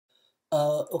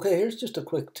Okay, here's just a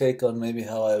quick take on maybe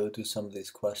how I would do some of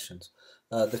these questions.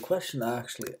 The question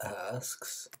actually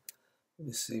asks, let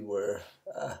me see where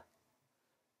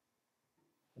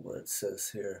it says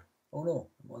here. Oh no,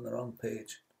 I'm on the wrong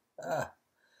page. Ah,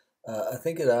 I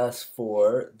think it asks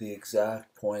for the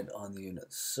exact point on the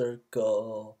unit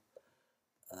circle.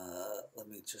 Let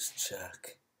me just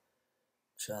check.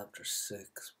 Chapter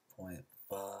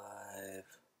 6.5.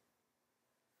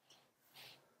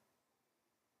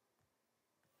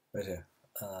 Right here,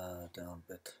 down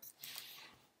a bit.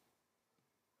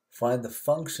 Find the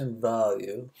function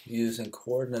value using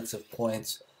coordinates of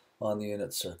points on the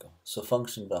unit circle. So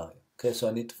function value. Okay, so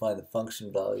I need to find the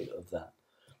function value of that.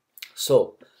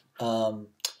 So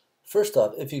first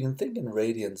off, if you can think in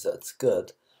radians, that's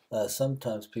good.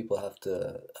 Sometimes people have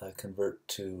to convert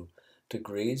to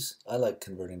degrees. I like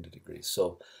converting to degrees.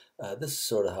 So this is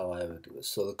sort of how I would do it.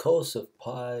 So the cos of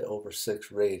pi over 6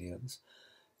 radians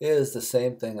is the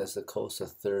same thing as the cos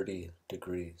of 30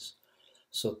 degrees.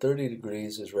 So 30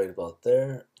 degrees is right about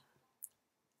there.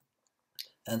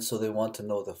 And so they want to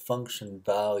know the function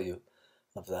value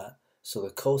of that. So the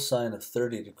cosine of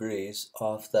 30 degrees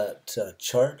off that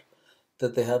chart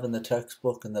that they have in the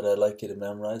textbook and that I'd like you to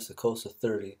memorize, the cos of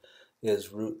 30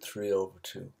 is root 3 over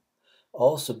 2.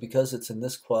 Also, because it's in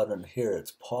this quadrant here,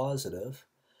 it's positive.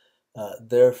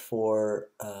 Therefore,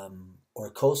 or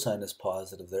cosine is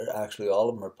positive there. Actually, all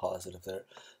of them are positive there.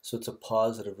 So it's a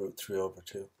positive root 3 over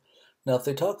 2. Now, if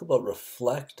they talk about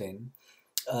reflecting,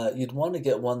 you'd want to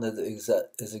get one that is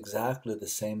exactly the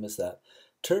same as that.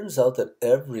 Turns out that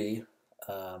every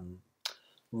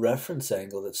reference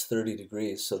angle that's 30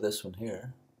 degrees, so this one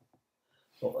here,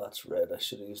 oh, that's red. I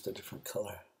should have used a different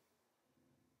color.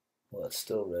 Well, it's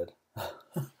still red. How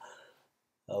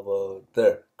about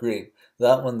there, green.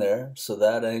 That one there, so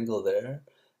that angle there,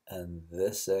 and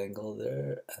this angle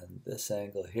there, and this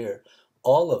angle here,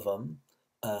 all of them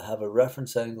have a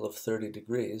reference angle of 30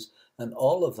 degrees, and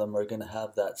all of them are going to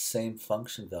have that same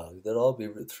function value. They'll all be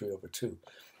root 3 over 2.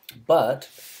 But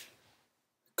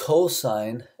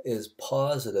cosine is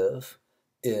positive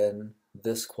in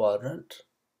this quadrant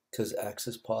because x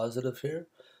is positive here.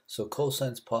 So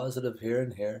cosine's positive here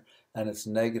and here, and it's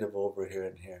negative over here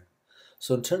and here.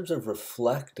 So in terms of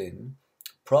reflecting,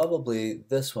 probably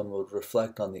this one would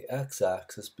reflect on the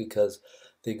x-axis because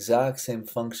the exact same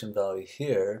function value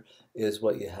here is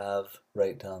what you have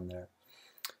right down there.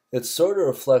 It sort of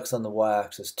reflects on the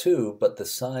y-axis too, but the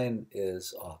sign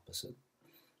is opposite.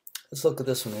 Let's look at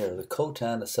this one here, the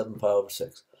cotan of 7 pi over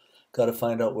 6. Got to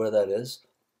find out where that is.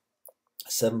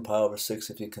 7 pi over 6,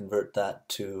 if you convert that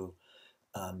to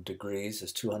degrees,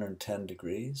 is 210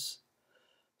 degrees.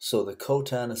 So the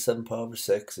cotan of 7 pi over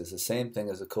 6 is the same thing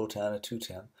as the cotan of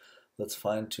 210. Let's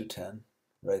find 210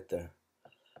 right there.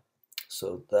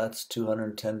 So that's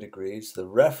 210 degrees. The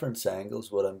reference angle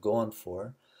is what I'm going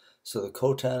for. So the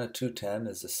cotan of 210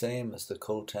 is the same as the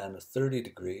cotan of 30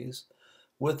 degrees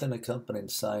with an accompanying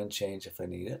sign change if I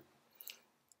need it.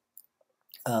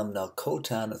 Now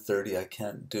cotan of 30 I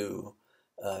can't do.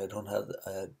 I don't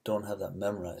have that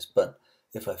memorized. But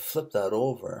if I flip that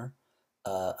over,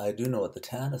 I do know what the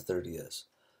tan of 30 is.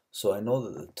 So I know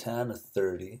that the tan of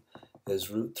 30 is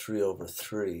root 3 over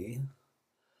 3.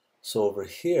 So over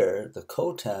here, the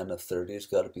cotan of 30 has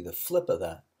got to be the flip of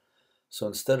that. So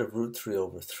instead of root 3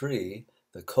 over 3,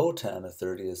 the cotan of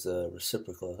 30 is the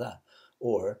reciprocal of that,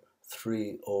 or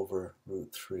 3 over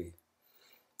root 3.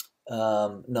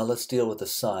 Now let's deal with the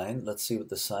sine. Let's see what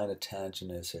the sine of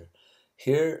tangent is here.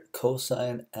 Here,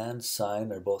 cosine and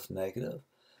sine are both negative.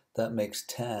 That makes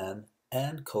tan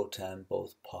and cotan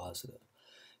both positive.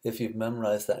 If you've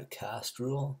memorized that cast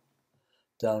rule,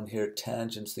 down here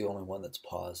tangent's the only one that's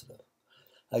positive.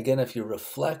 Again, if you're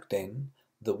reflecting,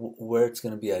 where it's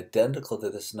going to be identical to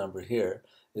this number here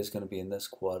is going to be in this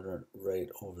quadrant right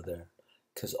over there.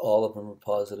 Because all of them are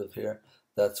positive here,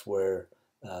 that's where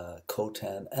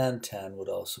cotan and tan would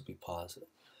also be positive.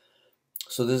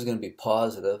 So this is going to be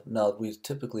positive. Now we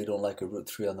typically don't like a root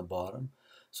 3 on the bottom,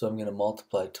 so I'm going to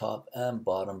multiply top and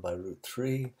bottom by root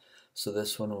 3. So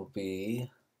this one will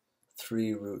be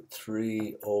 3 root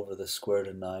 3 over the square root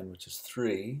of 9, which is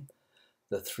 3.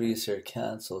 The 3's here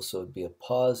cancel, so it would be a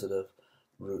positive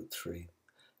root 3.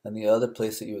 And the other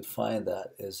place that you would find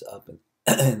that is up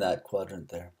in that quadrant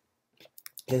there.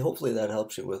 Okay, hopefully that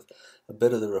helps you with a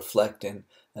bit of the reflecting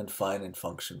and finding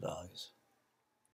function values.